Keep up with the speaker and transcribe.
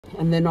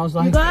And then I was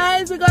like, you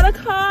guys, we got a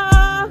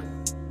car.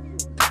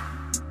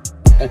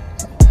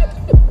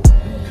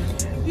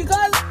 You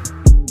guys,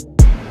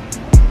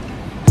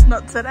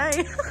 not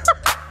today.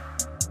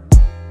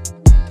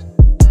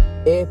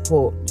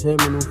 Airport,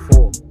 Terminal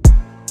 4.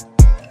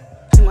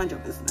 Mind your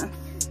business.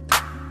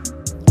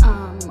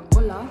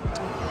 Hola.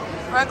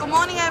 Alright, good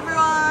morning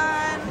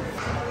everyone.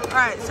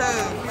 Alright, so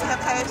we have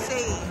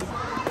KFC.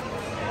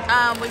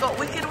 We got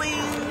Wicked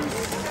Wings.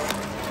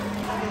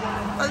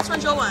 Oh, this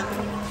one's your one.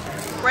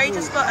 Ray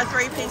just got a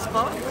 3-piece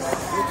box.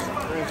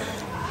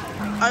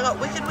 I got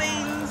Wicked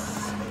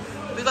Wings.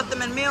 We got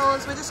them in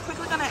meals. We're just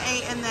quickly gonna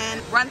eat and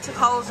then run to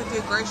Coles and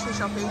do grocery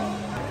shopping.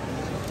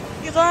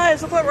 You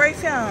guys, look what Ray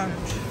found.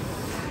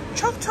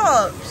 Choc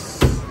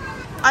Tops.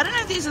 I don't know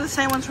if these are the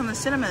same ones from the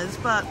cinemas,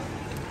 but...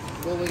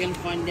 Well, we're going to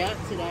find out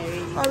today.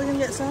 Oh, we're gonna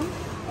get some?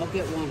 I'll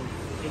get one,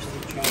 just to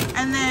try.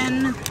 And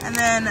then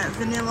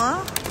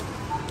vanilla.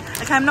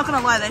 Okay, I'm not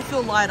gonna lie, they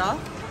feel lighter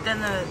than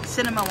the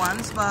cinema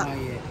ones, but... Oh,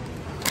 yeah.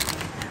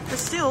 But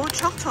still,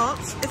 Choc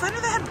Tops. If only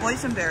they had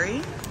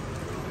boysenberry.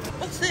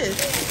 What's this?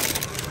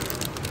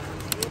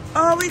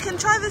 Oh, we can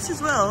try this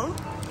as well.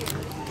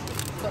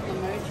 Got the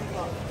mochi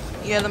box.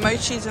 Yeah, the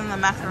mochis and the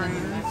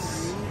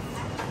macaroons.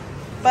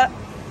 But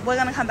we're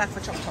gonna come back for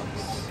Choc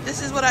Tops.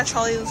 This is what our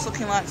trolley is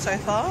looking like so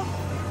far.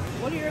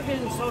 What do you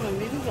reckon salt and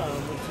vinegar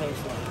would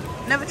taste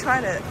like? Never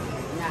tried it.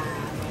 Nah.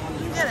 You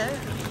can get it.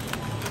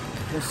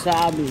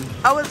 Wasabi.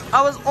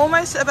 I was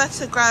almost about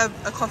to grab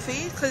a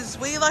coffee because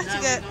we like to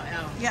get.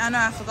 Yeah, I know,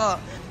 I forgot.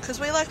 Because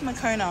we like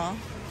Moccona.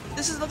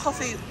 This is the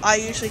coffee I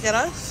usually get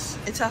us.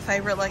 It's our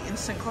favorite, like,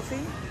 instant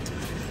coffee.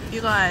 You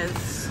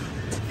guys,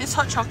 this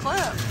hot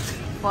chocolate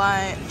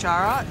by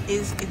Jara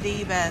is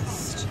the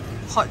best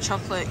hot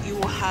chocolate you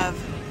will have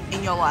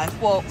in your life.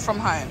 Well, from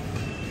home.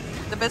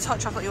 The best hot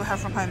chocolate you'll have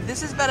from home.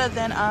 This is better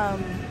than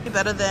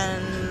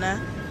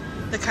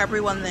the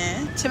Cadbury one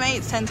there. To me,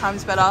 it's 10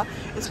 times better.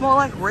 It's more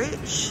like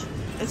rich.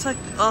 It's like,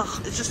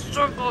 ugh, it's just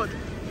so good.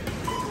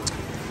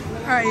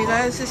 Alright, you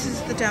guys, this is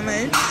the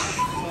damage.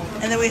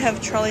 And then we have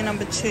trolley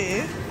number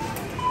 2.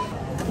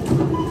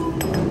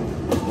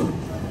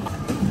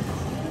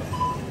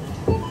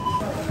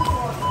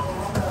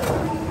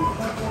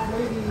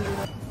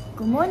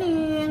 Good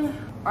morning.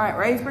 Alright,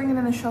 Ray's bringing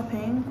in the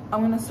shopping. I'm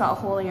going to start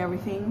hauling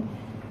everything.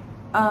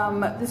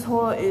 This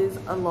haul is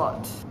a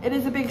lot. It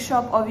is a big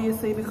shop,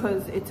 obviously,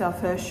 because it's our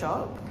first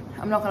shop.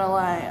 I'm not going to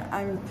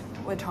lie,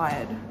 we're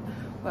tired.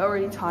 We're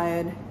already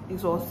tired,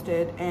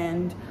 exhausted,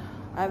 and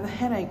I have a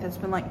headache that's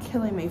been like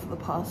killing me for the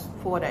past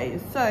 4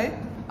 days. So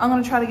I'm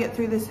gonna try to get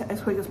through this as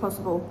quick as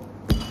possible.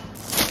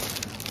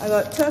 I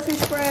got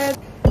Turkish bread,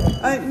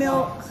 oat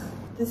milk,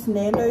 this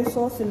Nando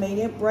sauce in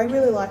medium. Ray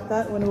really liked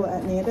that when we were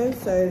at Nando.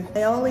 So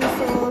aioli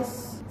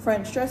sauce,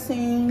 French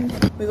dressing.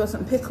 We got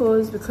some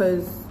pickles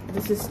because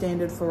this is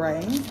standard for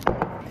Ray.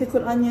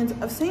 Pickled onions.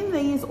 I've seen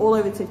these all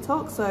over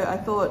TikTok, so I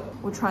thought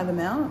we'll try them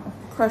out.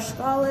 Crushed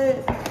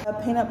garlic,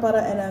 peanut butter,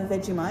 and a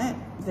Vegemite.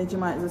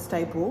 Vegemite is a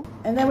staple.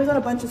 And then we got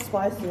a bunch of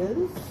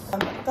spices.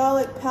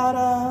 Garlic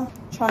powder,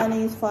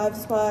 Chinese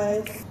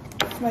 5-spice,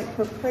 smoked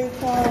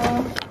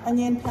paprika,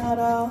 onion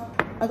powder.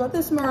 I got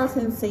this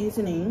Moroccan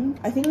seasoning.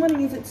 I think I'm gonna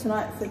use it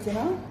tonight for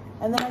dinner.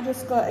 And then I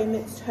just got a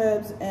mixed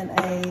herbs and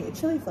a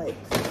chili flakes.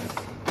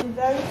 In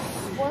those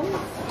ones.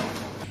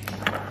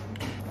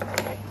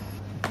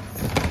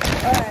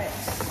 Alright.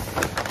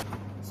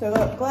 So I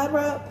got Glad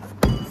Wrap,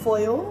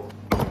 foil,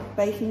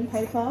 baking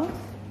paper.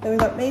 Then we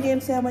got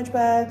medium sandwich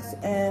bags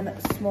and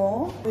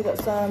small. We got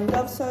some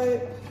Dove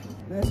soap,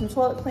 and then some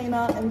toilet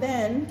cleaner, and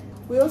then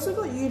we also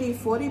got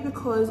UD40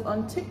 because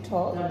on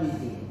TikTok,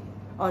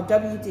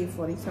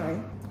 WD-40, sorry.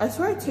 I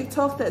saw a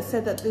TikTok that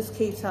said that this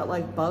keeps out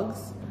like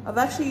bugs. I've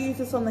actually used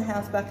this on the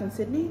house back in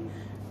Sydney,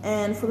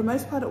 and for the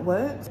most part it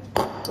works.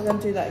 We're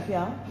gonna do that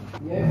here.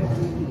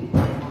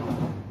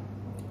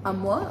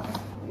 What?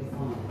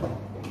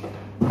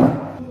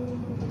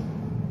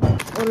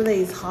 What are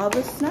these,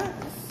 harvest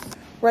snacks?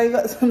 Ray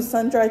got some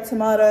sun-dried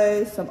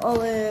tomatoes, some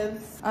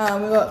olives.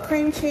 We got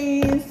cream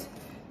cheese,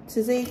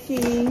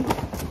 tzatziki.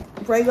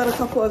 Ray got a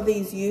couple of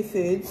these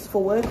U-Foods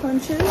for work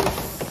lunches.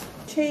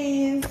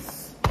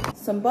 Cheese,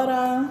 some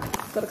butter.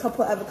 Got a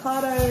couple of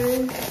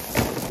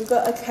avocados. We've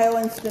got a kale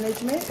and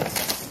spinach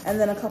mix, and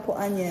then a couple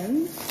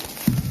onions.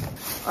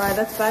 All right,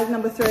 that's bag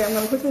number 3. I'm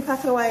gonna quickly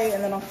pack it away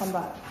and then I'll come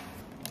back.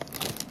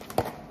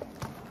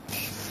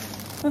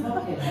 I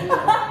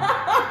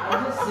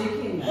was just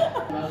thinking, I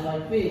was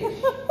like, bitch.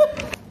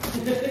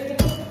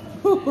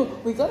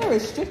 We gotta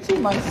restrict you,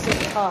 my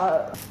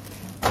sweetheart.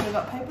 We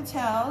got paper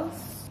towels.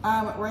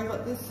 Ray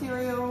got this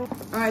cereal.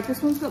 Alright,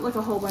 this one's got like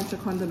a whole bunch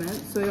of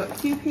condiments. So we got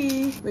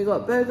QP, we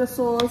got burger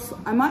sauce.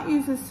 I might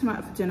use this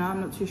tonight for dinner,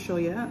 I'm not too sure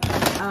yet.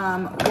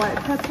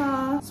 White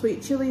pepper,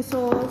 sweet chili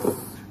sauce.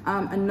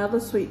 Another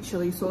sweet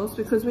chili sauce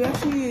because we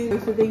actually use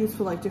both of these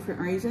for like different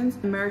reasons.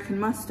 American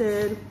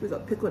mustard, we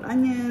got pickled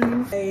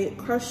onions, a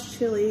crushed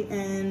chili,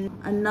 and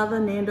another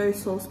Nando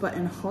sauce but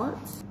in hot.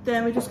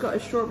 Then we just got a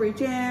strawberry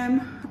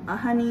jam, a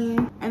honey,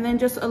 and then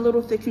just a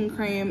little thickened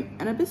cream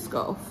and a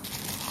Biscoff.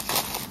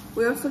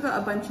 We also got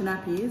a bunch of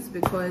nappies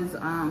because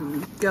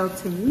girl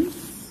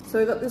teens. So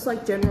we got this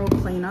like general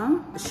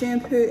cleaner,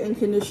 shampoo and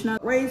conditioner,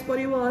 Ray's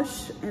body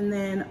wash, and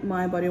then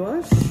my body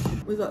wash.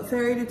 We got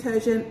fairy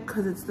detergent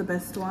because it's the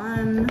best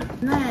one.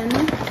 And then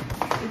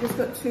we just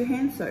got 2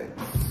 hand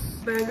soaps.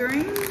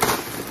 Burgering,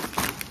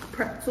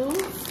 pretzels,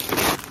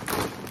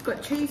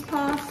 got cheese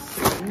puffs,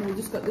 and then we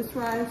just got this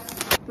rice.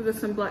 We got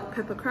some black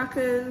pepper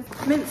crackers,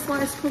 mint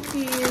sliced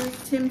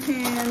cookies, Tim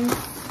Tams,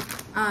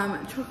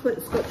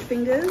 chocolate scotch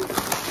fingers,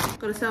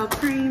 got a sour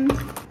cream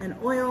and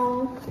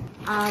oil,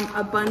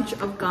 a bunch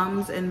of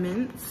gums and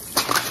mints,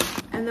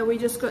 and then we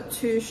just got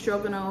 2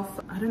 stroganoff,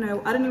 I don't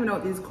even know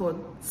what these are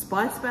called,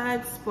 spice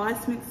bags,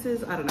 spice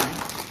mixes, I don't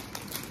know.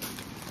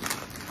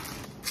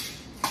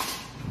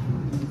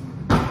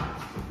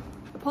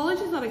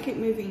 Apologies that I keep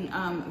moving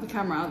the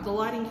camera. The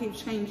lighting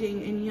keeps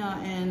changing in here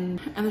and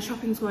the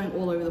shopping's going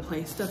all over the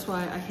place. That's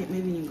why I keep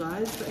moving you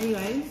guys. But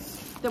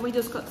anyways, then we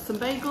just got some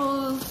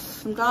bagels,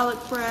 some garlic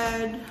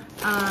bread,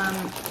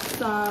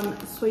 some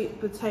sweet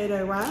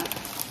potato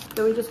wraps.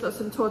 Then we just got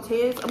some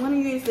tortillas. I'm gonna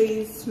use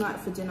these tonight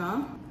for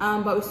dinner,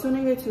 but we still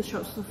need to go to the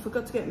shop, so I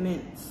forgot to get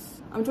mints.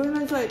 I'm doing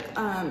those like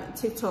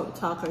TikTok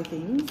taco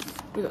things.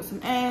 We got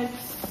some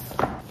eggs.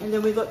 And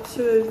then we got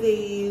 2 of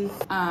these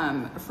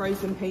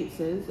frozen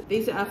pizzas.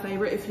 These are our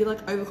favorite. If you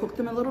like overcook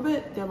them a little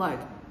bit, they're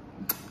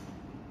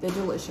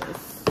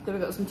delicious. Then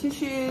we got some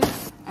tissues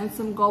and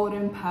some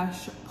golden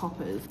pash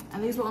poppers.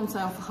 And these were on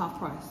sale for half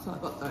price, so I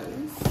got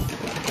those.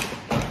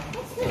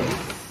 What's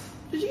this?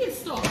 Did you get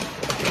stock?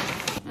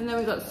 And then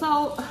we got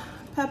salt,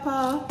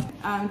 pepper,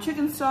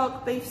 chicken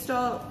stock, beef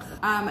stock.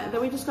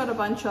 Then we just got a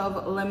bunch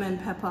of lemon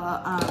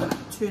pepper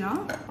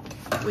tuna.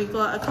 We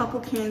got a couple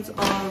cans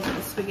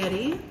of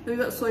spaghetti. We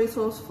got soy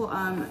sauce for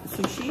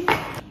sushi,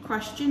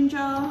 crushed ginger,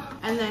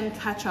 and then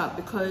ketchup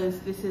because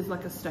this is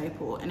like a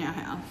staple in our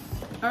house.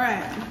 All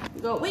right,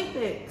 we got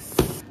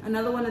Weet-Bix,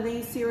 another one of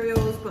these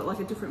cereals, but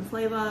like a different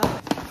flavor.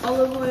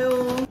 Olive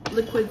oil,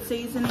 liquid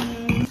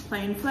seasoning,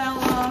 plain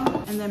flour,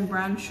 and then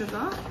brown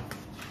sugar.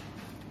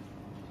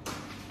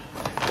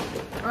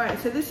 All right,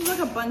 so this is like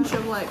a bunch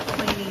of like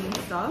cleaning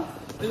stuff.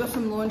 We got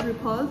some laundry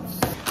pods.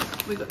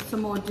 We got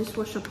some more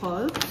dishwasher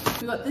pods.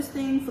 We got this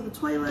thing for the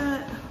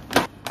toilet.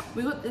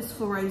 We got this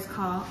for Ray's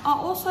car. Oh,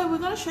 also we're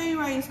gonna show you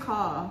Ray's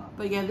car.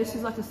 But yeah, this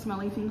is like a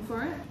smelly thing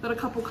for it. Got a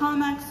couple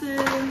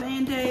Carmaxes,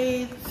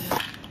 Band-Aids.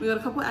 We got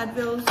a couple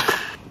Advils.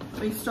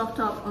 We stocked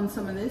up on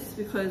some of this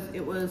because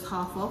it was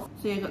half off.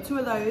 So yeah, got 2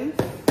 of those.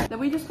 Then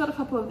we just got a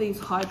couple of these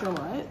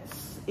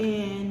Hydrolytes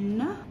in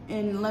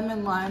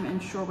lemon, lime,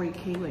 and strawberry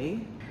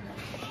kiwi.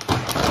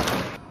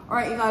 All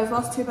right, you guys,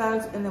 last 2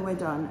 bags and then we're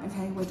done.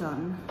 Okay, we're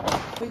done.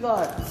 We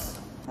got,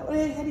 how do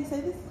you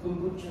say this?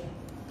 Kombucha.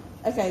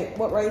 Okay,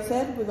 what Ray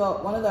said, we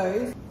got one of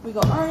those. We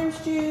got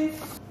orange juice,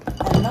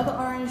 and another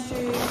orange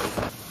juice,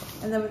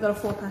 and then we got a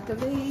 4-pack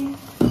of these.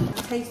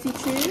 Tasty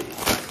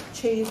tubes,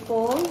 cheese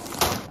balls.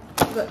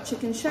 We got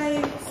chicken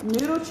shapes,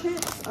 noodle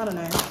chips, I don't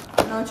know.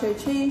 Nacho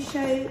cheese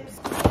shapes,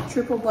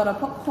 triple butter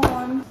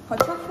popcorn, hot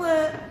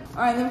chocolate.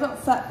 All right, then we've got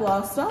Fat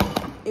Blaster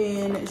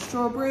in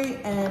strawberry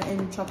and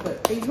in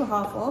chocolate. These were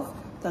half off,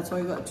 that's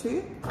why we got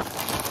 2.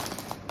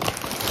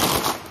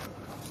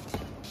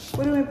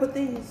 Where do we put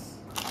these?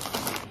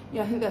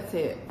 Yeah, I think that's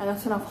it. And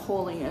that's enough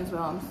hauling as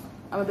well.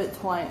 I'm a bit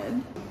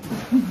tired.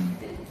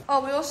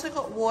 Oh, we also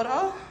got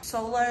water,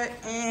 Solo,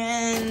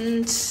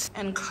 and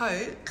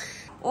Coke.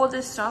 All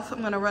this stuff,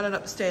 I'm gonna run it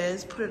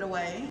upstairs, put it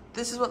away.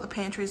 This is what the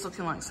pantry is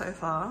looking like so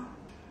far.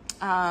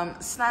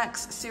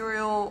 Snacks,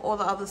 cereal, all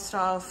the other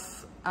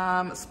stuff,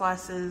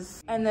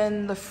 spices. And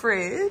then the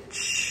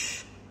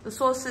fridge, the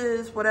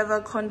sauces,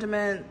 whatever,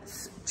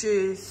 condiments,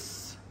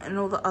 juice, and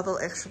all the other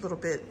extra little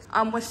bits.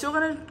 We're still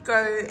gonna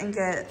go and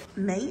get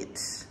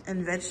meat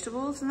and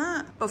vegetables and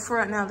that, but for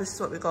right now, this is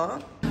what we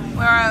got.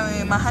 Where are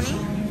we, my honey?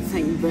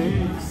 St.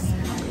 Bergs.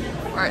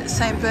 We're at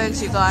St.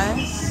 Bergs, you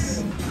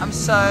guys. I'm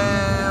so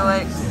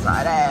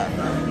excited.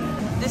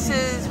 This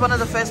is one of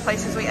the first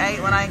places we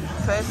ate when I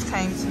first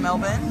came to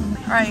Melbourne.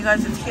 All right, you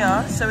guys, it's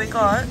here. So we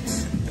got,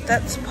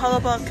 that's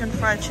Pollabok and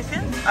fried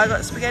chicken. I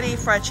got spaghetti,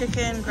 fried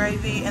chicken,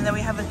 gravy, and then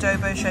we have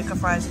adobo shaker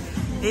fries.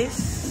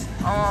 This,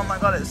 oh my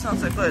God, it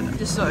smells so good.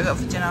 This is what we got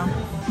for dinner.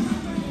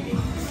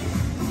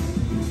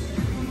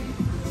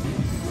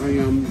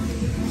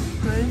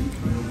 Good.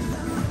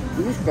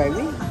 Is this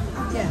gravy?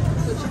 Yeah,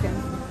 good chicken.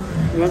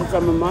 You want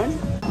some of mine?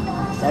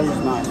 That is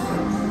nice.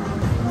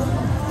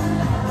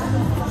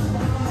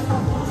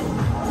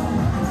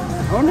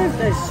 I wonder if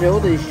they sell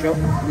this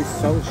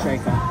salt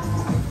shaker.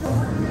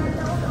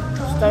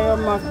 Stay on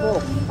my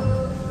fork.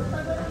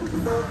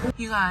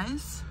 You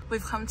guys,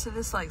 we've come to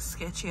this like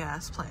sketchy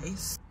ass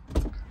place.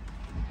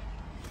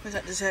 We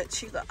got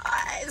dessert, you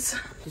guys.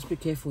 Just be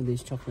careful,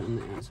 there's chocolate on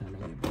the outside of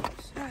your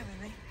box. Alright,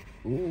 baby.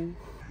 Ooh,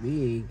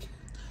 big.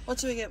 What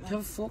do we get, Have a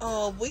Mum? fork.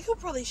 Oh, we could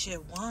probably share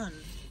one.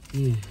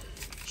 Yeah.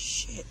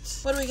 Shit.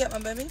 What do we get, my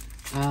baby?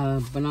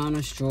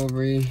 Banana,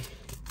 strawberry,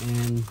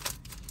 and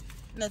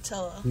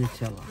Nutella.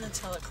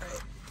 Nutella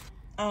crate.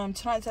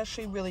 Tonight's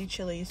actually really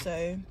chilly,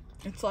 so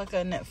it's like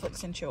a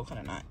Netflix and chill kind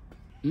of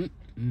night.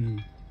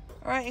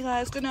 Alright you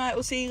guys, good night.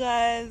 We'll see you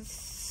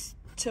guys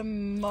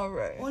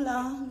tomorrow.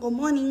 Hola, good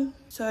morning.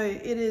 So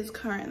it is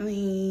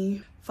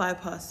currently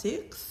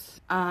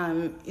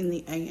 6:05 in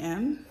the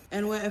AM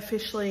and we're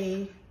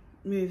officially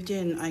moved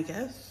in, I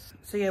guess.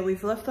 So yeah,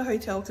 we've left the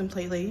hotel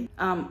completely.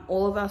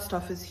 All of our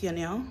stuff is here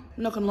now.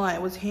 I'm not gonna lie,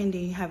 it was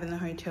handy having the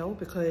hotel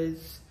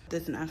because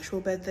there's an actual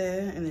bed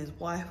there and there's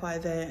Wi-Fi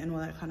there and all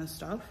that kind of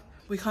stuff.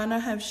 We kind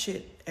of have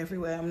shit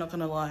everywhere, I'm not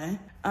gonna lie.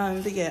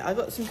 But yeah, I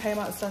got some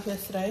Kmart stuff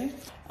yesterday.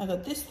 I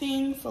got this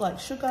thing for like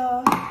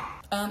sugar.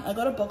 I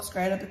got a box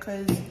grater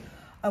because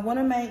I want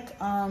to make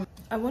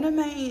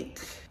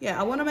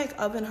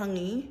oven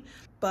honey,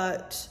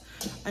 but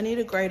I need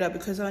a grater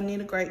because I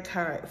need a grate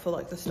carrot for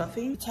like the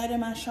stuffing. Potato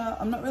masher,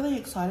 I'm not really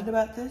excited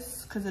about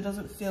this because it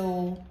doesn't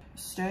feel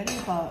sturdy,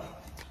 but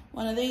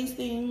one of these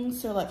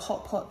things, so like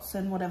hot pots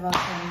and whatever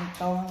can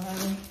go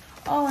on.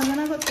 Oh, and then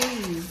I got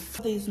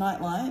these night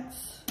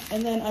lights.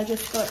 And then I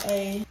just got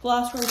a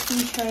glass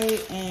roasting tray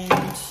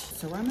and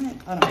ceramic,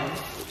 I don't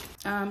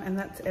know. And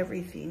that's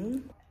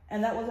everything.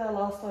 And that was our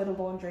last load of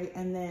laundry,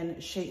 and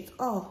then sheets.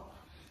 Oh,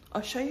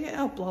 I'll show you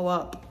our blow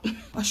up.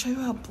 I'll show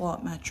you our blow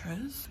up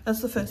mattress.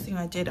 That's the first thing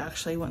I did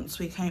actually once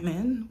we came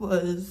in,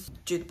 was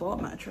do the blow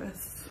up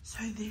mattress.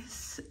 So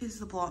this is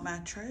the blow up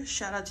mattress.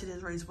 Shout out to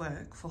Desiree's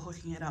work for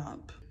hooking it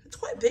up. It's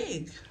quite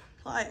big,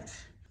 like,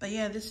 but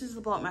yeah, this is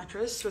the blow up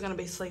mattress we're gonna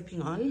be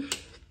sleeping on.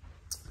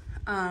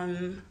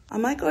 I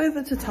might go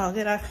over to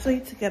Target actually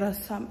to get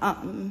us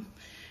some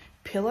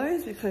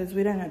pillows because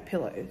we don't have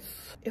pillows.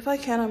 If I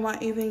can, I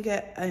might even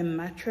get a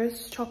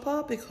mattress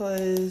chopper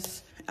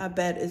because our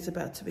bed is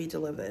about to be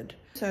delivered.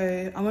 So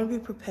I'm gonna be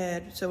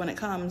prepared so when it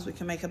comes, we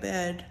can make a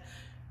bed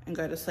and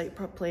go to sleep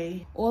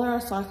properly. All our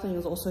recycling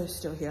is also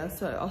still here,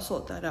 so I'll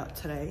sort that out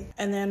today.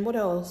 And then what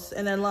else?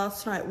 And then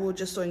last night we were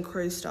just doing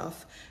cruise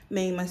stuff.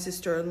 Me, my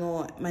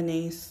sister-in-law, my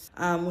niece,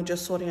 we're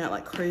just sorting out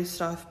like cruise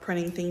stuff,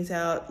 printing things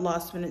out,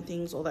 last minute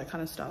things, all that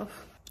kind of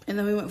stuff. And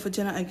then we went for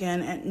dinner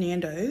again at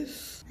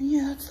Nando's. And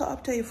yeah, that's the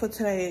update for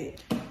today.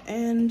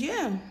 And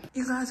yeah,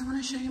 you guys, I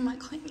want to show you my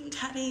cleaning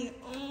caddy.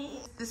 Oh,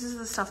 this is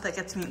the stuff that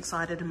gets me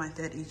excited in my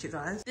 30s, you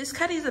guys. This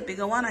caddy is a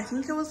bigger one. I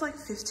think it was like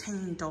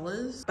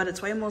 $15, but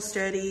it's way more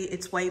sturdy.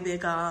 It's way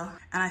bigger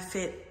and I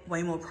fit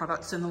way more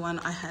products than the one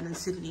I had in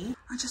Sydney.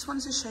 I just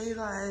wanted to show you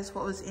guys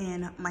what was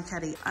in my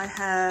caddy. I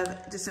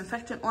have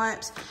disinfectant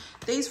wipes.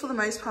 These for the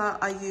most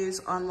part I use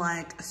on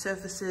like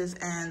surfaces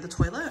and the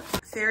toilet.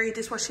 Fairy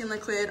dishwashing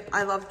liquid,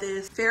 I love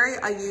this. Fairy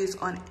I use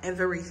on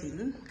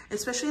everything,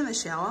 especially in the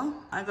shower.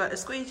 I got a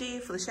squeegee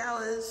for the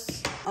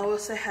showers. I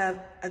also have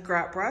a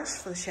grout brush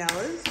for the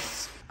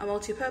showers, a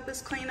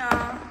multi-purpose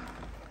cleaner,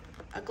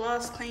 a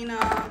glass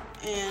cleaner,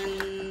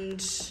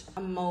 and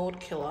a mold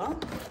killer.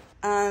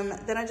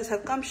 Then I just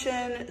have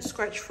gumption,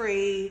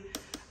 scratch-free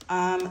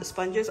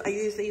sponges. I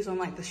use these on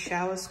like the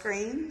shower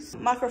screens.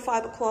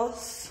 Microfiber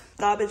cloths,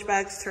 garbage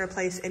bags to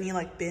replace any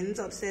like bins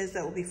upstairs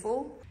that will be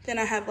full. Then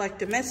I have like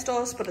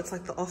Domestos, but it's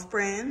like the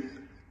off-brand.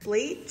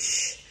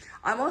 Bleach.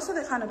 I'm also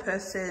the kind of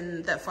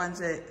person that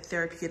finds it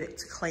therapeutic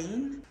to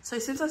clean. So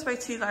since I spoke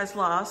to you guys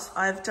last,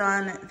 I've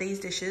done these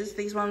dishes.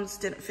 These ones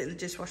didn't fit in the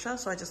dishwasher,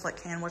 so I just like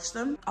hand wash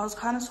them. I was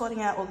kind of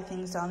sorting out all the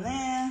things down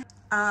there.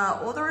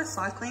 All the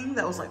recycling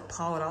that was like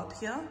piled up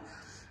here.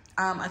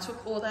 I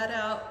took all that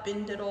out,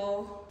 binned it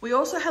all. We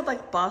also had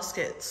like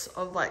baskets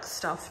of like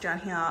stuff down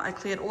here. I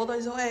cleared all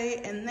those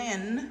away, and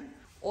then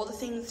all the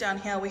things down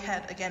here, we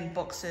had again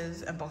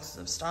boxes and boxes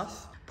of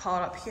stuff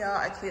piled up here.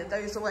 I cleared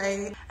those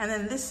away. And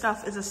then this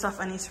stuff is the stuff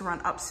I need to run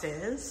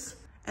upstairs.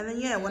 And then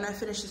yeah, when I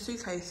finish the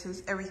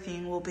suitcases,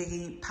 everything will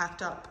be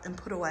packed up and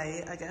put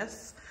away, I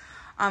guess.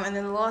 And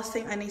then the last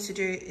thing I need to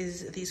do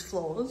is these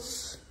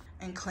floors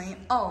and clean.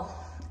 Oh,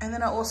 and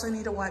then I also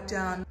need to wipe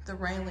down the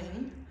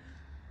railing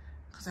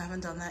because I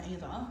haven't done that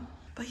either.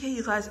 But yeah,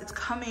 you guys, it's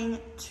coming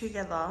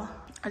together.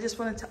 I just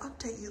wanted to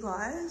update you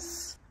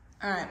guys.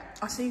 All right,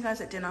 I'll see you guys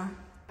at dinner.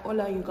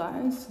 Hola, you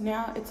guys.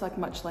 Now it's like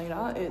much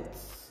later.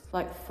 It's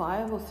like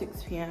 5 or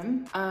 6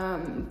 p.m.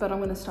 But I'm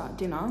gonna start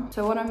dinner.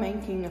 So what I'm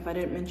making, if I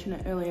didn't mention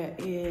it earlier,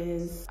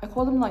 is I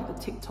call them like the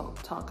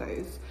TikTok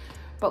tacos,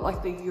 but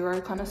like the Euro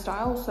kind of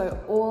style. So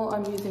all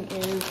I'm using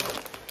is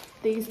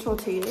these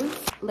tortillas,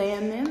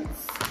 lamb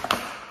mince.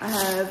 I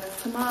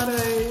have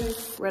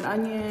tomatoes, red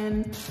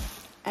onion,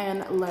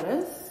 and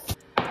lettuce.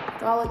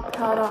 Garlic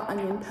powder,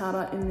 onion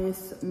powder in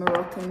this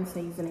Moroccan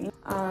seasoning.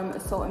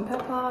 Salt and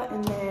pepper,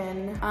 and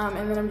then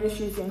I'm just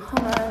using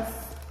hummus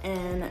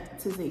and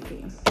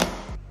tzatziki.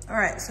 All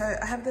right, so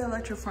I have the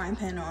electro frying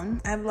pan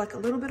on. I have like a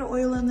little bit of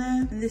oil in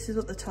there, and this is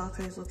what the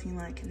taco is looking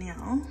like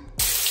now.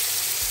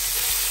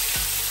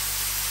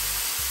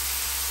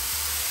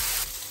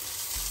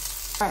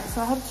 All right,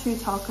 so I have 2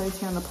 tacos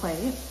here on the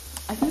plate.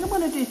 I think I'm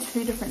gonna do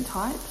 2 different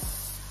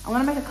types. I'm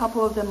gonna make a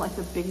couple of them like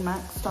the Big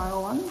Mac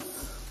style ones.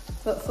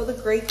 But for the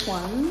Greek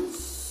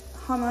ones,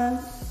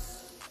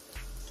 hummus,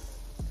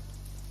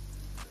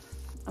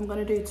 I'm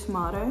gonna do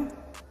tomato.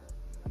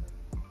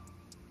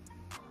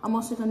 I'm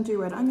also gonna do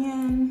red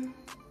onion,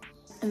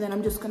 and then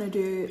I'm just gonna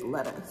do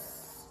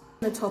lettuce.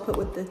 I'm gonna top it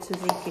with the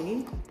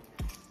tzatziki.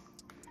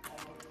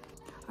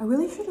 I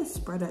really should have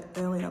spread it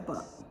earlier,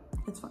 but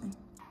it's fine.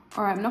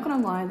 All right, I'm not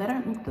gonna lie, they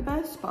don't look the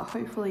best, but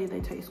hopefully they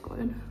taste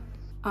good.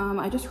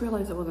 I just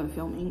realized I wasn't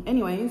filming.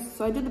 Anyways,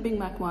 so I did the Big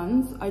Mac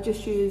ones. I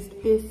just used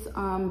this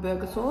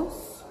burger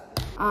sauce.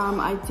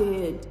 I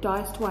did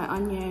diced white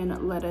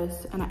onion,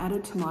 lettuce, and I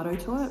added tomato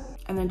to it,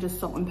 and then just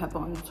salt and pepper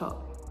on the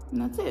top.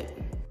 And that's it.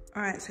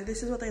 All right, so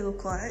this is what they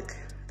look like.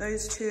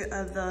 Those two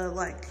are the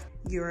like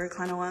Euro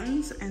kind of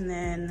ones, and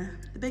then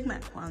the Big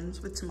Mac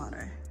ones with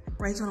tomato.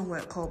 Ray's on a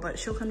work call, but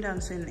she'll come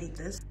down soon and eat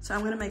this. So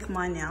I'm gonna make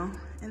mine now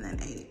and then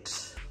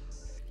eat.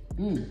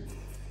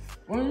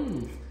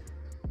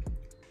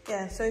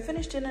 Yeah, so we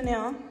finished dinner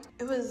now.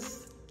 It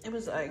was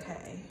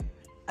okay.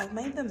 I've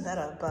made them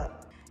better,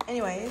 but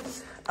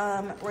anyways,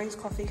 Ray's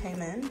coffee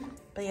came in.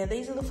 But yeah,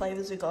 these are the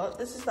flavors we got.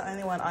 This is the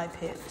only one I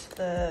picked,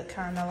 the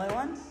caramello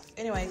one.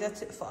 Anyway,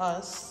 that's it for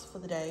us for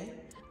the day.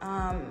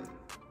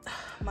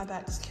 My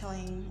back's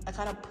killing. I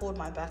kind of pulled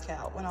my back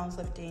out when I was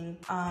lifting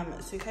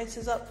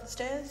suitcases up the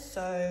stairs,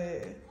 so...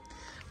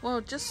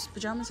 Well, just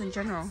pajamas in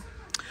general.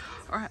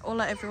 All right,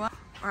 hola everyone.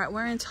 All right,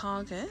 we're in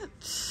Target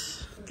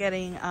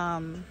getting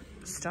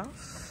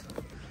stuff.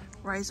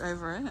 Ray's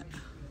over it.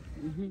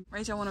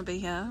 Ray don't want to be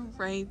here.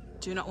 Ray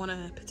do not want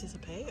to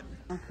participate.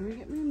 Can we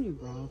get me a new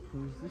bra,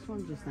 please? This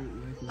one just ain't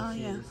working. Oh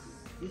yeah.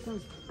 This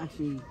one's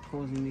actually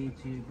causing me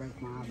to break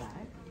my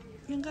back.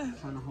 You can go.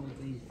 Trying to hold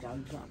these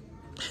jugs up.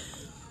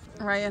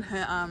 Ray and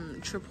her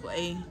triple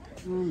A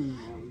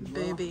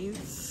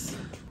boobies.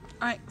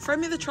 All right, throw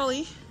me the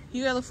trolley.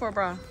 You go look for a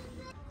bra.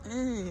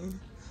 Ew,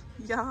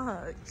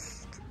 yuck.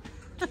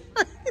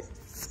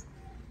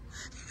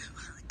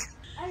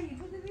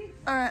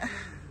 All right.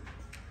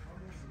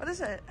 What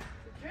is it?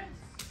 Dress.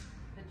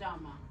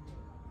 Pajama.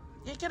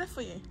 Yeah, get it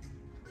for you.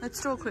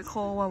 Let's do a quick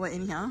haul while we're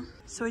in here.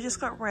 So we just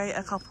got Ray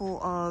a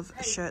couple of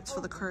shirts for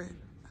the crew.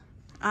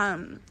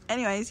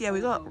 Anyways, yeah,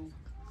 we got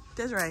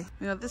Desiree.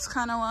 We got this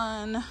kind of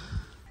one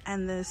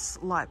and this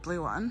light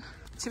blue one.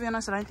 To be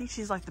honest, I don't think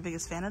she's like the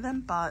biggest fan of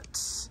them,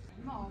 but...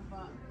 No,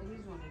 but it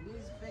is what it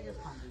is. Beggars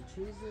can't be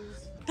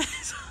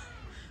choosers.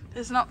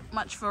 There's not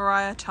much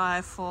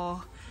variety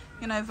for,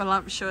 you know,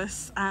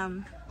 voluptuous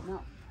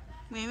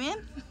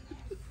women.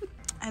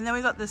 And then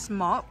we got this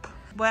mop.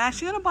 We're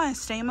actually gonna buy a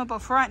steamer, but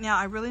for right now,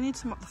 I really need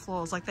to mop the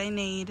floors. Like, they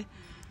need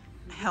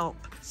help.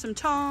 Some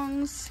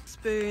tongs,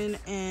 spoon,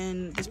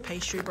 and this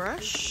pastry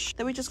brush.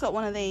 Then we just got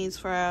one of these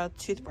for our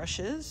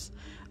toothbrushes.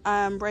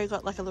 Ray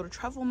got like a little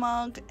travel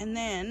mug, and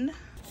then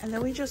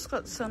we just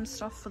got some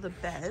stuff for the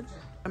bed.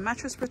 A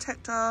mattress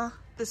protector,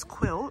 this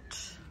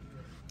quilt,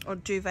 or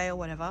duvet or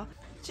whatever.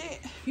 Can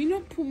you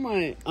not put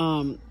my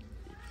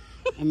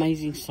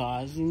amazing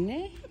size in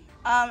there?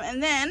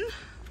 And then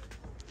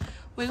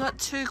we got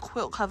two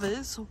quilt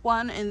covers,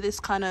 one in this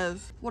kind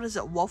of, what is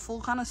it,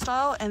 waffle kind of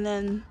style, and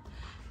then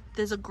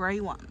there's a grey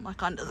one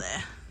like under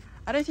there.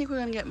 I don't think we're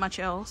gonna get much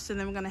else, and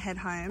then we're gonna head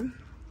home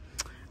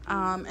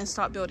and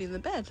start building the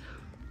bed.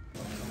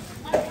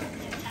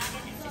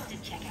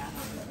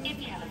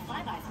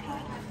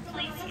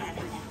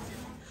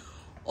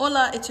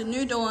 Hola, it's a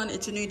new dawn,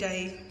 it's a new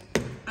day.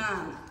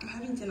 I'm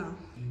having dinner.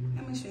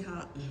 How much,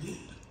 sweetheart?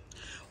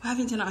 We're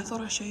having dinner. I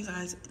thought I'd show you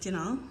guys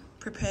dinner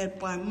prepared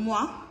by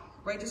moi.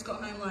 Ray just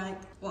got home like,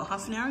 what,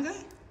 half an hour ago?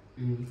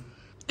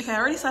 Okay, I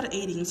already started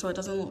eating, so it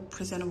doesn't look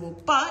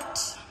presentable,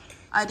 but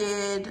I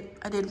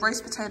did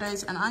roast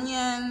potatoes and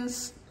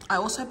onions. I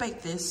also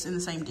baked this in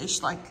the same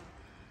dish. Like,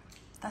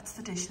 that's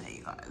the dish there,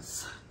 you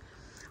guys.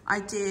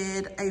 I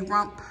did a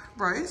rump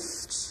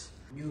roast.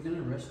 You were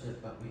gonna roast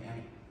it, but we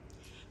ate.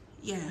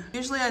 Yeah,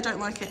 usually I don't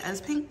like it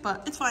as pink,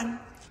 but it's fine.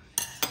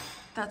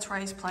 That's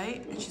Ray's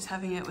plate, and she's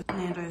having it with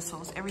Nando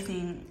sauce.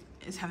 Everything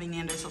is having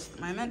Nando sauce at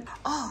the moment.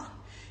 Oh,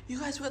 you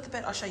guys were at the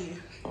bed, I'll show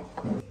you.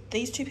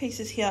 These two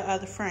pieces here are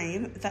the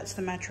frame, that's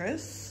the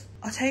mattress.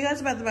 I'll tell you guys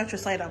about the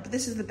mattress later, but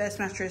this is the best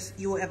mattress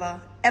you will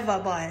ever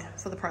buy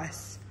for the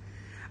price.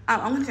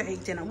 I'm gonna go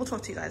eat dinner. We'll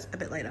talk to you guys a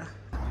bit later.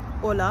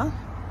 Hola.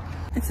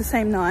 It's the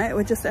same night,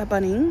 we're just at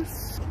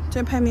Bunnings.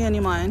 Don't pay me any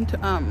mind.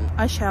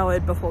 I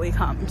showered before we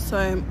come,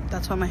 so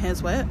that's why my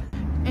hair's wet.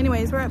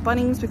 Anyways, we're at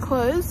Bunnings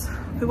because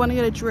we want to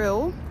get a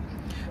drill,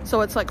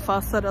 so it's like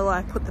faster to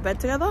like put the bed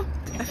together.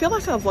 I feel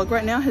like our vlog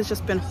right now has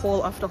just been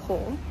haul after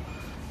haul,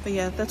 but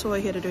yeah, that's what we're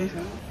here to do.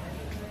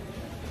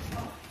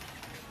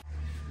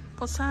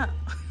 What's that?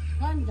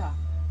 Plunger.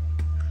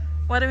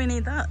 Why do we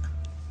need that?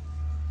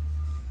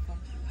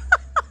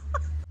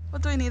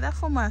 What do we need that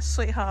for, my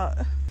sweetheart?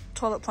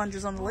 Toilet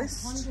plungers on the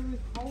list. Plunger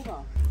with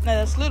holder. No,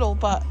 that's little,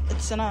 but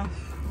it's enough.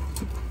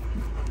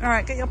 All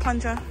right, get your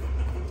plunger.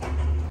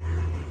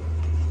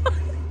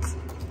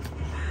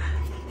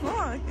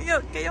 Oh, get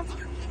your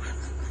plunger.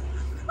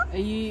 Are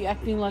you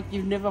acting like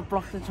you've never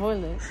blocked the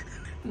toilet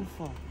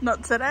before?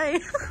 Not today.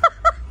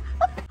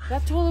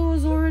 That toilet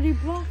was already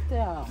blocked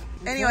out.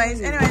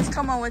 Anyways,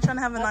 come on, we're trying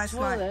to have a nice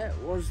night. That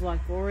toilet was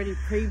like already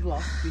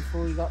pre-blocked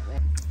before we got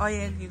there. Oh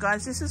yeah, you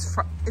guys,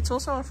 it's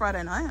also a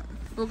Friday night.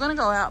 We're gonna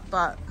go out,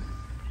 but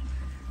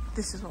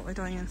this is what we're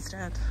doing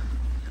instead.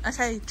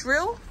 Okay,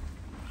 drill.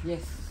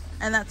 Yes.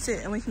 And that's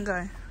it, and we can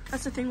go.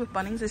 That's the thing with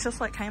Bunnings, it's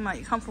just like Kmart,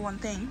 you come for one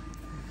thing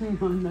I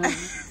know.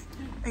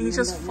 And you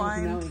just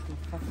find...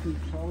 fucking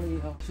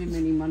trolley or too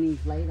many monies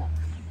later.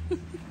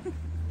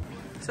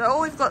 So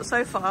all we've got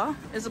so far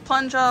is a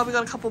plunger. We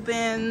got a couple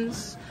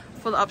bins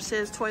for the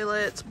upstairs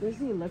toilets. Where's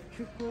the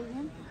electrical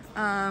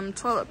again?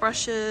 Toilet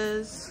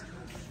brushes.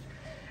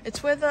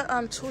 It's where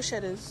the tool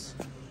shed is.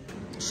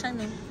 Show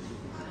me.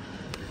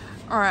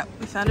 Alright,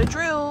 we found a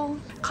drill.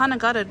 Kinda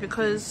gutted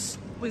because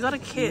we got a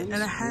kit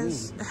and it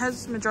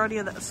has majority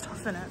of that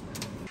stuff in it.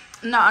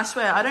 No, I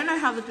swear, I don't know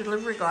how the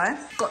delivery guy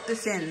got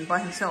this in by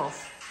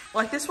himself.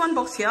 Like this one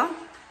box here,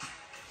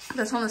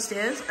 that's on the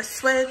stairs, I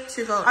swear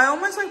to God, I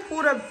almost like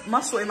pulled a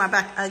muscle in my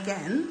back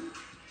again,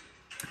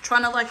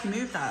 trying to like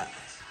move that.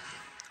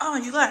 Oh,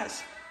 you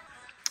guys.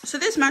 So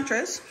this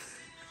mattress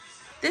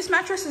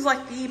is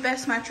like the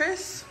best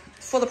mattress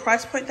for the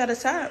price point that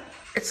it's at.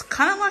 It's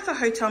kind of like a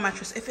hotel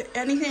mattress. If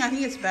anything, I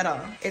think it's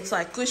better. It's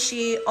like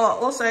gushy. Oh,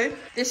 also,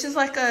 this is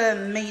like a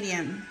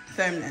medium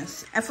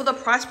firmness. And for the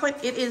price point,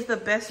 it is the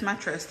best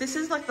mattress. This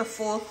is like the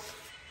fourth.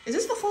 Is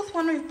this the fourth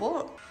one we've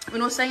bought? When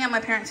we were staying at my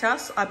parents'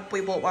 house,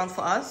 we bought one for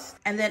us.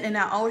 And then in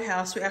our old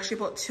house, we actually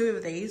bought two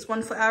of these.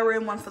 One for our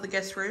room, one for the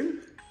guest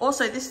room.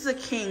 Also, this is a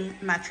king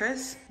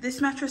mattress.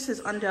 This mattress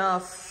is under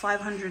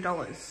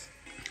 $500.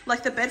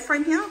 Like the bed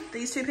frame here,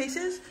 these two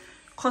pieces,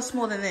 cost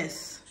more than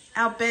this.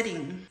 Our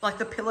bedding, like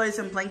the pillows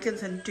and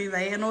blankets and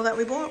duvet and all that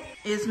we bought,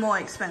 is more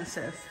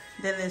expensive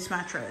than this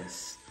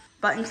mattress.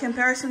 But in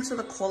comparison to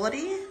the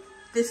quality,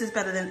 this is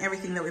better than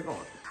everything that we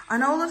bought. I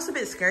know it looks a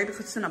bit scary because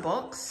it's in a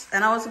box,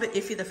 and I was a bit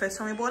iffy the first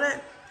time we bought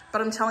it, but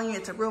I'm telling you,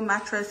 it's a real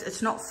mattress.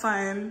 It's not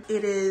foam.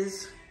 It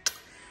is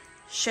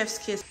chef's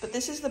kiss. But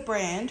this is the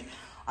brand.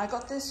 I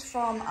got this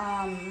from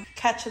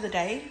Catch of the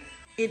Day.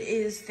 It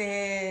is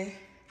their,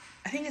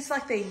 I think it's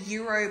like their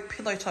Euro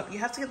pillow top. You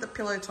have to get the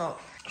pillow top.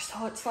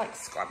 So it's like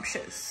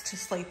scrumptious to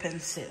sleep in,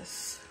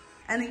 sis.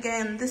 And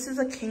again, this is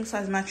a king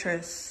size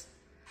mattress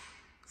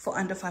for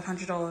under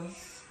 $500.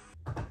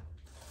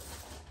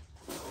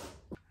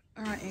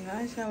 Alright, you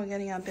guys, now we're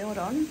getting our build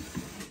on.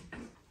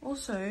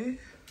 Also,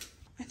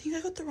 I think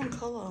I got the wrong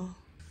color.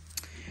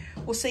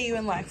 We'll see you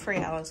in like 3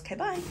 hours. Okay,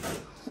 bye.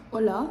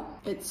 Hola,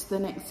 it's the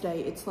next day.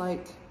 It's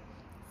like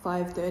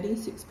 5:30,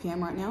 6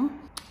 p.m. right now.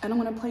 And I'm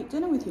gonna plate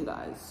dinner with you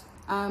guys.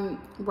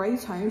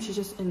 Ray's home, she's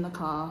just in the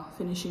car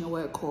finishing a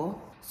work call.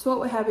 So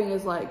what we're having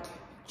is like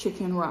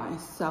chicken,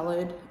 rice,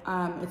 salad.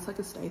 It's like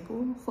a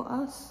staple for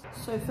us.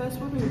 So first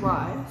we'll do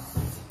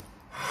rice.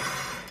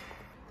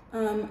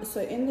 So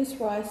in this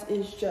rice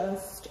is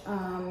just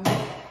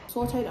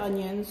sauteed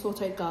onion,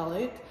 sauteed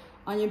garlic,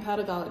 onion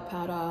powder, garlic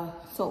powder,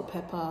 salt,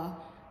 pepper,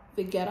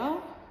 vegeta,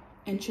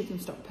 and chicken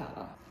stock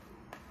powder.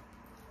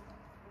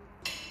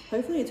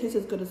 Hopefully it tastes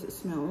as good as it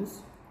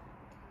smells.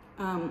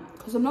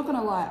 Because I'm not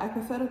gonna lie, I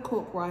prefer to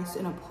cook rice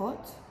in a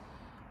pot.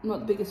 I'm not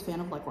the biggest fan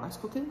of like rice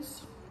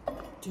cookers.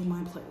 Do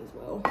my plate as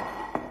well.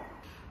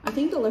 I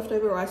think the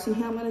leftover rice in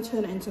here, I'm gonna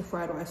turn it into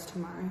fried rice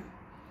tomorrow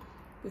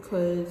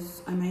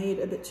because I made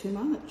a bit too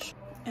much.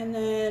 And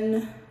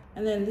then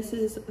this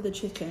is the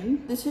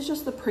chicken. This is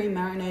just the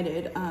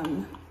pre-marinated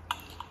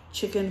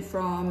chicken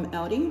from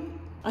Aldi.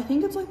 I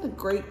think it's like the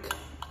Greek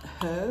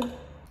herb.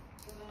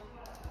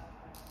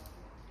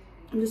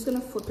 I'm just gonna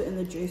flip it in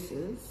the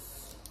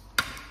juices.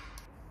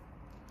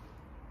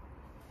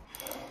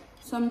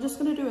 So I'm just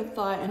gonna do a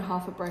thigh and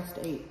half a breast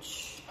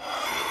each.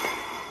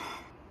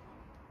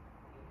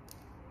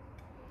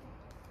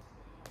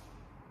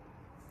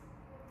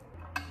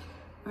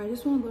 I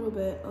just want a little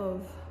bit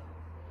of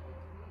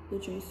the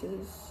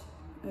juices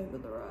over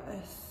the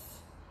rice.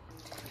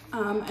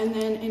 And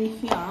then in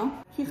here,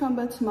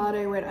 cucumber,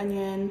 tomato, red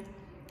onion,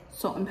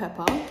 salt and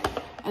pepper.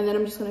 And then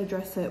I'm just gonna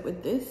dress it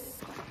with this.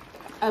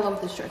 I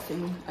love this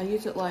dressing. I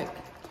use it like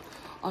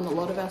on a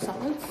lot of our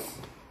salads.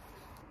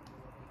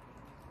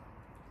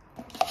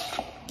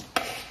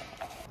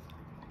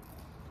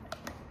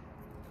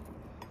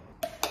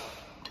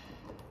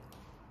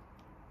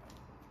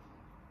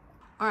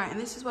 All right, and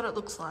this is what it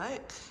looks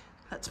like.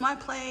 That's my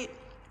plate,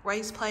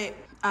 Ray's plate.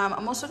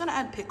 I'm also gonna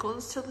add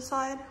pickles to the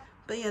side.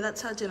 But yeah,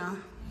 that's our dinner.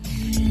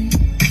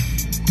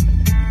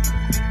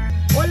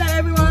 Hola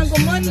everyone,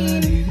 good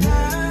morning.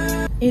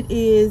 It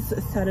is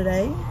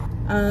Saturday.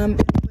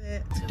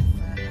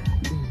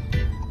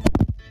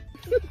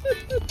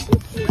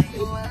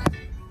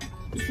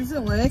 This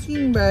isn't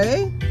working,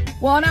 bro.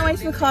 Well, on our way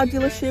to the car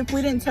dealership,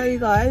 we didn't tell you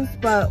guys,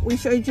 but we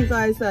showed you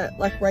guys that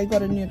like Ray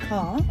got a new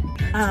car.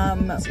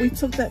 We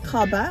took that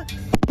car back.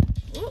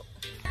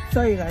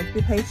 Sorry guys,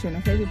 be patient,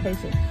 okay, be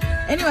patient.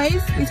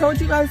 Anyways, we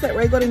told you guys that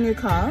Ray got a new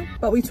car,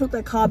 but we took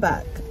that car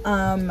back.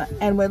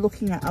 And we're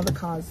looking at other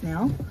cars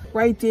now.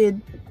 Ray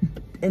did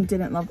and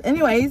didn't love it.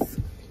 Anyways.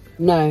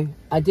 No,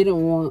 I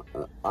didn't want,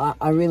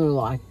 I really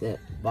liked it,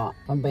 but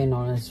I'm being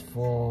honest,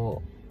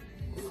 for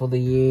the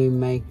year,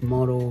 make,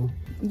 model.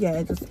 Yeah,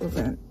 it just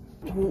wasn't.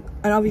 And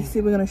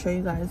obviously we're going to show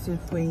you guys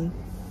if we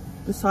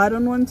decide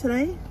on one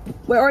today.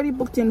 We're already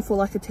booked in for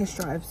like a test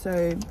drive,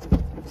 so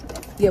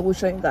yeah, we'll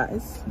show you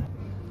guys.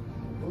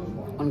 I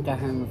want to go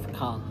home with a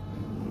car.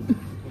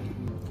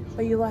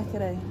 But you like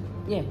it, eh?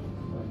 Yeah.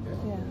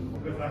 Yeah.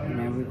 You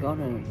know, we got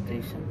a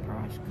decent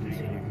price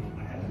considering.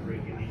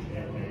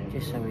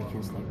 Just so we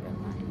can sleep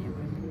at night.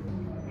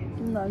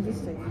 Yeah. No,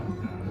 just take it.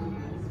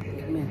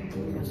 Come here,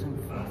 you got some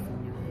fluff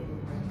in your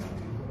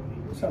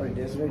hair. Sorry,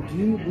 Desiree,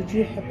 would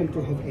you happen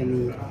to have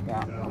any?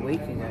 About a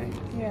week ago.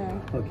 Yeah.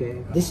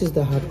 Okay. This is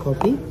the hard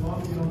copy.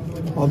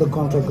 All the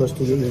contract goes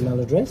to your email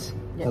address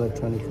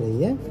electronically,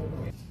 yeah?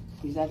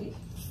 Is that it?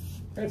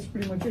 That's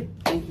pretty much it.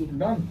 Thank you.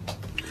 Done.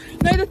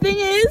 No, the thing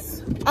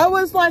is, I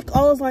was like,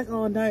 oh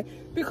no,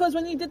 because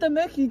when you did the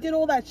Merc, you did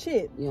all that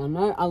shit. Yeah, I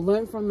know. I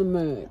learned from the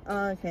Merc.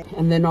 Oh, okay.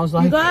 And then I was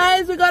like, You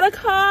guys, we got a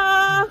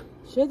car.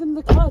 show them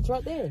the car. It's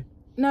right there.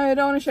 No, I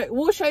don't want to show.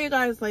 We'll show you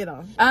guys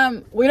later.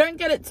 We don't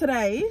get it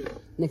today.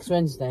 Next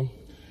Wednesday.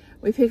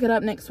 We pick it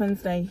up next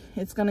Wednesday.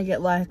 It's gonna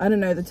get like, I don't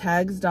know, the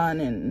tags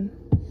done and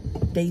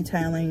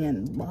detailing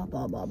and blah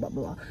blah blah blah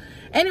blah.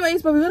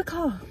 Anyways, but we got a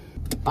car.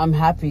 I'm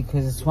happy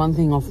because it's one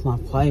thing off my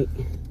plate.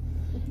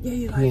 Yeah,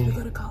 you guys, we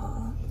got a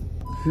car.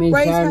 Me and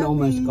Ray's Sharon happy.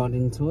 almost got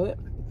into it,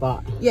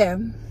 but Yeah.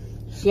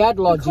 she had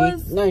logic.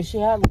 Because- No, she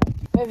had.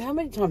 Babe, how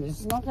many times?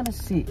 It's not gonna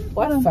sit.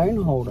 Why a phone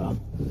holder?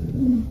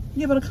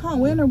 Yeah, but I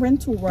can't. We're in a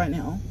rental right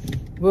now.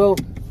 Well,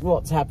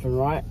 what's happened,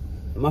 right?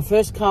 My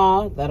first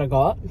car that I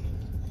got,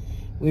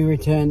 we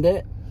returned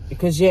it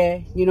because, yeah,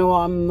 you know what?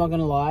 I'm not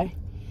gonna lie.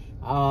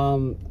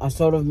 I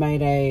sort of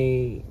made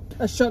a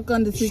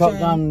Shotgun decision.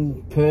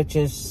 shotgun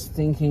purchase,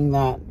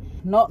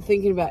 not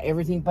thinking about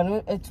everything,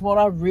 but it's what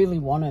I really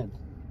wanted.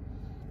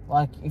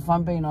 Like, if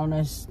I'm being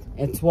honest,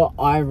 it's what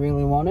I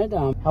really wanted.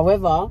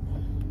 However,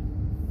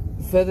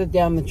 further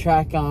down the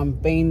track,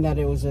 being that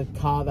it was a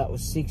car that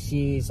was 6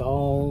 years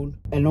old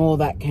and all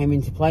that came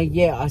into play,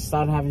 yeah, I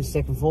started having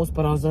second thoughts,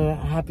 but I was a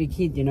happy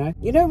kid, you know?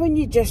 You know when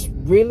you just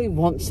really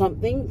want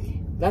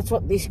something? That's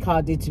what this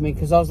car did to me,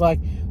 because I was like,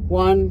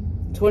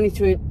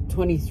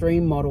 2023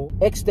 model,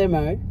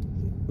 X-Demo,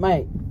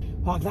 mate,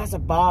 like that's a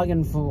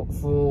bargain for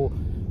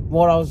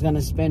what I was going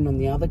to spend on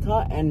the other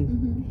car.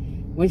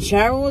 And when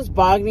Sharon was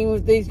bargaining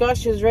with these guys,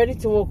 she was ready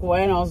to walk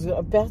away and I was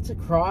about to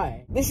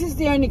cry. This is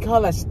the only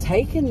car that's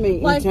taken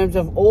me in terms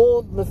of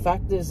all the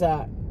factors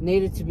that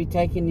needed to be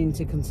taken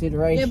into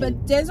consideration. Yeah,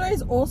 but Desiree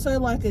is also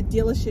like a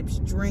dealership's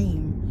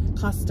dream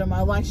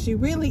customer. Like, she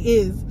really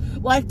is.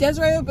 Like,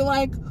 Desiree would be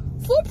like,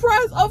 full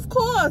price, of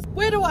course.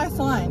 Where do I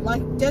sign?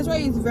 Like,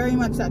 Desiree is very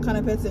much that kind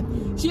of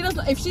person. She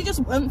doesn't, if she just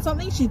wants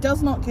something, she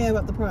does not care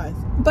about the price.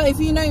 But if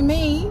you know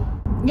me,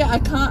 yeah, I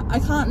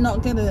can't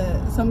not get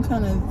some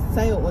kind of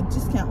sale or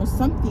discount or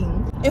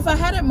something. If I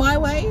had it my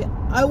way,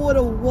 I would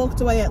have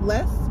walked away at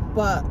less,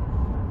 but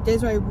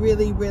Desiree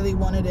really, really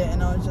wanted it,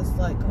 and I was just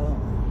like, oh.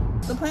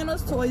 The plan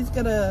was to always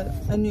get a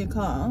new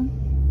car.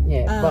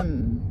 Yeah, but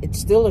it's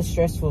still a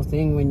stressful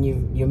thing when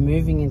you're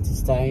moving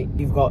interstate.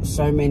 You've got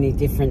so many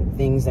different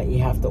things that you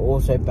have to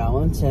also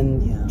balance,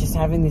 and just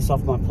having this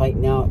off my plate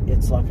now,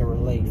 it's like a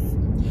relief.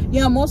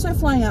 Yeah, I'm also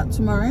flying out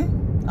tomorrow.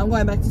 I'm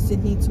going back to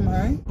Sydney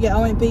tomorrow. Yeah, I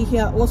won't be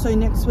here. Also,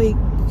 next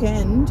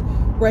weekend,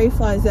 Ray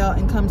flies out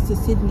and comes to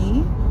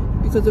Sydney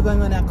because we're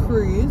going on our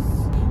cruise.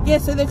 Yeah,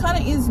 so there kind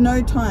of is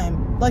no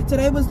time. Like,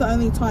 today was the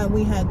only time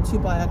we had to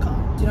buy a car.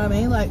 Do you know what I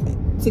mean? Like,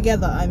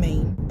 together, I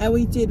mean. And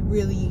we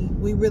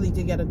really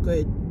did get a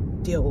good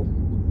deal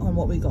on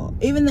what we got.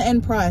 Even the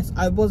end price,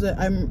 I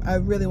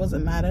really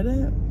wasn't mad at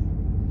it.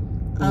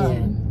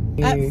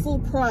 At full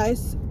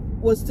price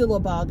was still a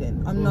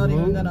bargain. I'm not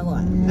even gonna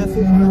lie. At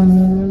full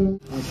price.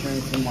 I'm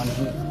showing someone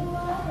here.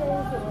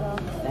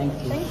 Thank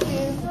you. Thank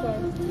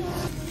you.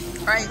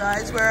 Alright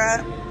guys, we're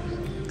at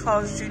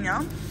Carl's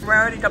Jr. We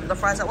already dumped the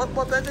fries out. What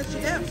burger did you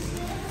get?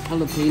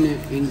 Jalapeno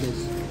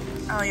Angus.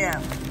 Oh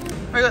yeah.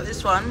 We got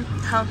this one,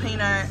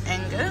 jalapeno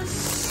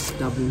Angus.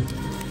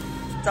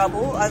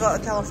 Double. I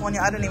got a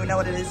California, I don't even know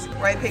what it is.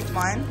 Ray picked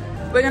mine.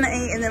 We're gonna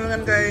eat and then we're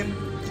gonna go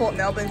Port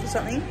Melbourne for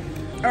something.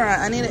 Alright,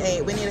 I need to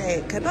eat. We need to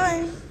eat. Okay,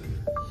 bye.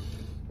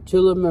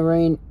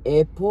 Tullamarine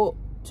Airport,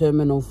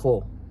 Terminal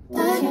 4.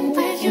 I can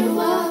break you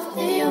off,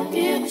 lay your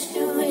bitch,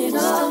 do it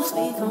all.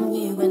 Speak on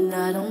me when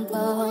I don't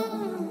blow.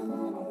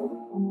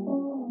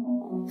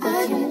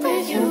 I can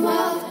break you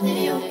off,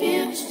 lay your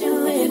bitch,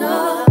 do it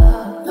all.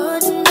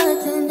 Lord,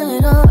 nothing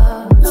at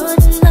all. Lord,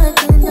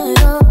 nothing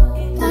at all.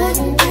 I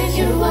can break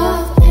you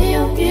off, lay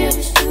your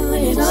bitch, do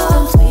it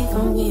all. Speak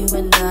on me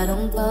when I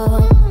don't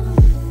blow.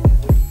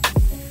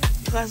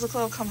 You guys, look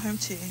what I've come home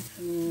to.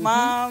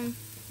 Mom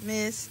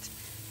missed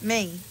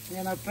me.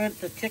 And I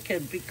burnt the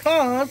chicken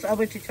because I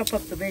went to chop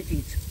up the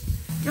veggies.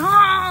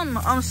 Yum!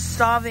 I'm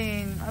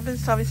starving. I've been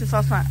starving since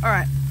last night.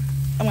 Alright,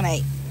 I'm gonna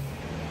eat.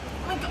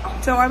 Oh my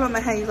God. Don't worry about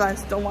my hair, you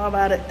guys. Don't worry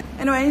about it.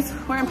 Anyways,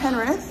 we're in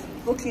Penrith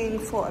looking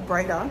for a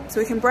braider so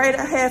we can braid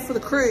our hair for the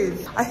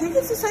cruise. I think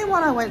it's the same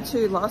one I went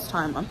to last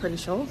time, I'm pretty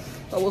sure.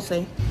 But we'll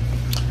see.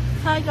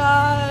 Hi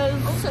guys.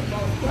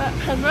 We're at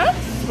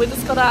Penrith. We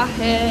just got our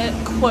hair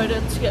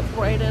quoted to get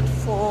braided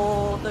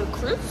for the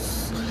cruise.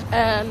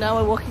 And now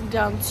we're walking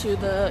down to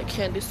the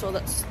candy store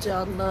that's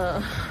down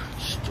the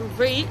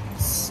street.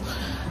 It's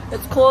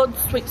called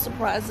Sweet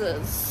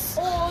Surprises.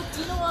 Oh,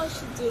 do you know what I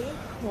should do?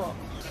 What?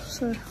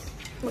 So,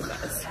 Look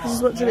guys, this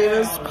is what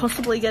Geneva's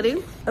possibly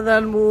getting. And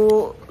then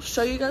we'll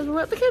show you guys when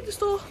we're at the candy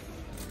store.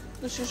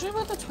 There's usually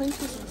about the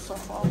Twinkies and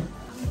stuff on.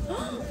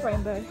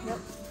 Rainbow, yep.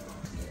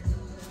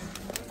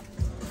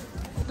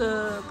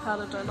 The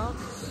powdered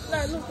donuts.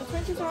 No, look, the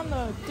Twinkies are on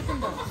the Dippin'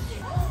 Dots.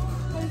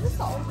 Wait, is this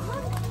the old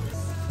pack?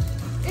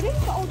 It is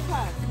the old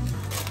pack.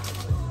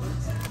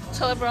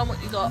 Tell everyone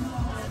what you got.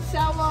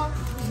 Sour,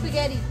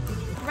 spaghetti,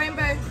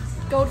 rainbow,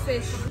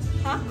 goldfish.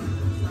 Huh?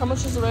 How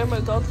much is the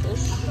rainbow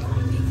goldfish?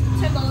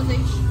 $10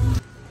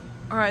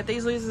 each. Alright,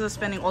 these losers are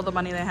spending all the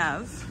money they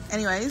have.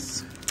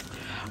 Anyways,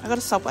 I got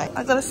a Subway.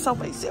 I got a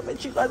Subway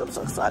sandwich, you guys, I'm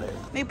so excited.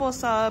 Meatball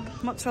sub,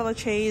 mozzarella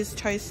cheese,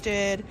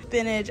 toasted,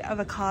 spinach,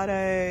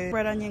 avocado,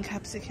 red onion,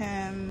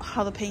 capsicum,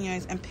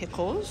 jalapenos, and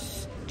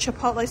pickles.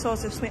 Chipotle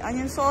sauce and sweet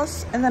onion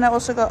sauce. And then I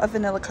also got a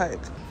vanilla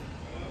Coke.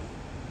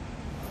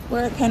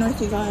 We're at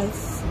Penrith, you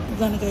guys. We're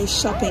gonna go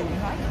shopping.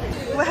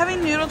 We're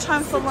having noodle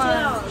time for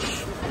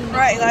lunch.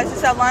 Alright, you guys, this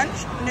is our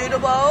lunch. Noodle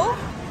bowl,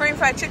 cream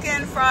fried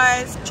chicken,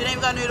 fries.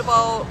 Geneva got noodle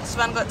bowl,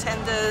 Savannah got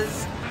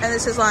tenders, and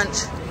this is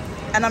lunch.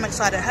 And I'm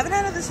excited. I haven't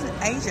had this in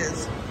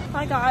ages.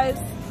 Hi guys.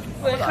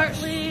 We're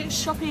currently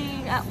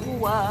shopping at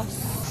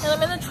Woolworths. And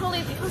I'm in the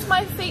trolley because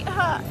my feet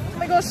hurt. Oh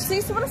my gosh, see,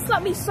 someone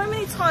slapped me so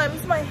many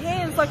times. My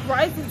hands like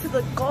rising to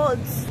the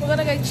gods. We're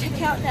gonna go check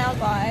out now,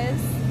 guys.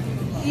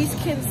 You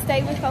can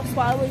stay with us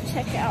while we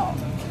check out.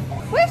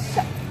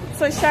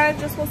 So Sharon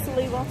just wants to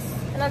leave us.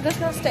 And I'm just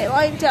gonna stay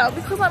lying down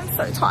because I'm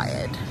so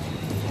tired.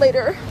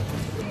 Later.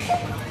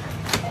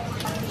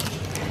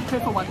 Two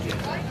for one drink.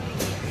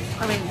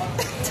 I mean,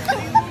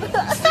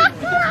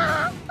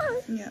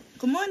 yeah.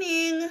 Good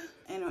morning.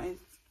 Anyways,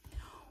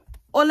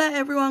 hola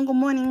everyone. Good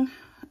morning.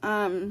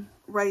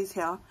 Ray's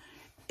here.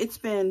 It's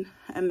been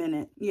a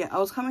minute. Yeah, I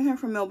was coming home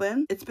from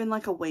Melbourne. It's been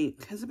like a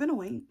week. Has it been a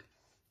week?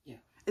 Yeah.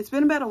 It's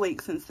been about a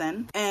week since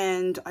then,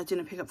 and I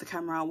didn't pick up the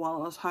camera while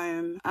I was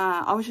home.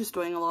 I was just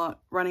doing a lot,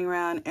 running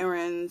around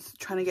errands,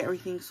 trying to get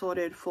everything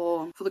sorted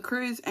for the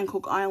cruise and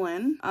Cook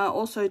Island.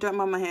 Also, don't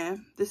mind my hair.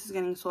 This is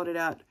getting sorted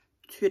out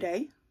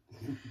today.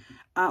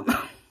 When are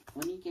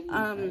you getting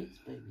your braids,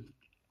 baby?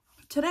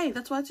 Today.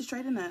 That's why I had to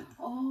straighten it.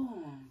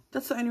 Oh.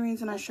 That's the only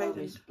reason I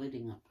straightened. We're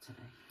splitting up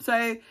today.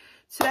 So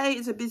today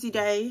is a busy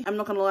day. I'm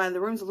not gonna lie,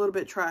 the room's a little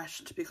bit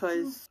trashed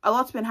because a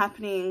lot's been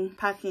happening.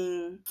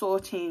 Packing,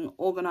 sorting,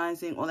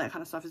 organizing, all that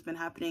kind of stuff has been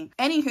happening.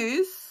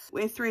 Anywho's,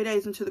 we're 3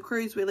 days into the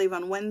cruise. We leave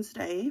on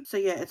Wednesday. So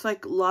yeah, it's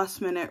like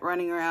last minute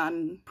running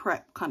around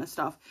prep kind of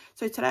stuff.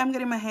 So today I'm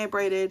getting my hair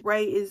braided.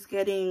 Ray is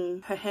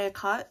getting her hair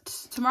cut.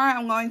 Tomorrow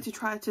I'm going to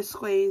try to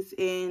squeeze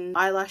in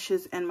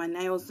eyelashes and my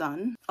nails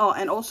done. Oh,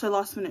 and also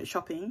last minute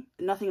shopping.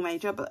 Nothing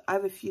major, but I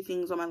have a few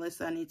things on my list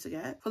that I need to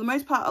get. For the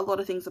most part, a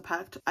lot of things are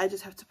packed. I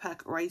just have to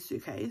pack Ray's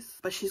suitcase,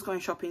 but she's going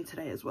shopping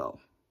today as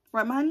well.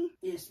 Right, honey?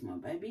 Yes, my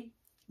baby.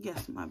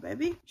 Yes, my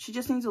baby. She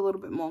just needs a little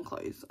bit more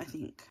clothes, I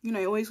think. You know,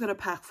 you always got to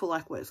pack for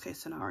like worst case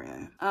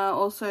scenario.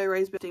 Also,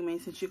 Ray's been me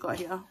since you got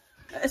here.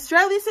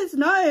 Australia says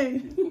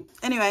no.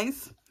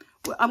 Anyways,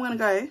 I'm gonna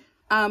go.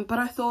 But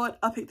I thought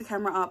I'll pick the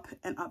camera up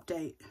and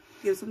update.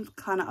 Give some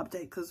kind of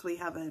update because we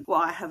haven't,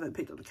 well, I haven't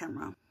picked up the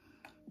camera.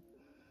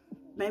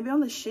 Maybe on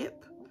the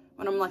ship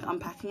when I'm like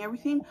unpacking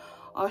everything,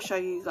 I'll show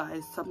you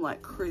guys some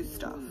like cruise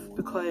stuff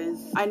because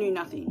I knew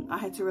nothing. I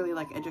had to really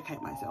like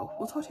educate myself.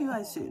 We'll talk to you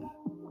guys soon.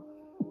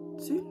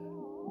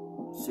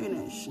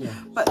 Soonish. Yeah.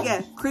 But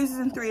yeah, cruise is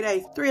in 3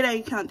 days.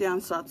 3-day countdown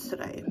starts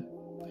today.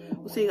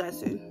 We'll see you guys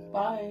soon.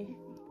 Bye.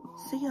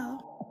 See ya.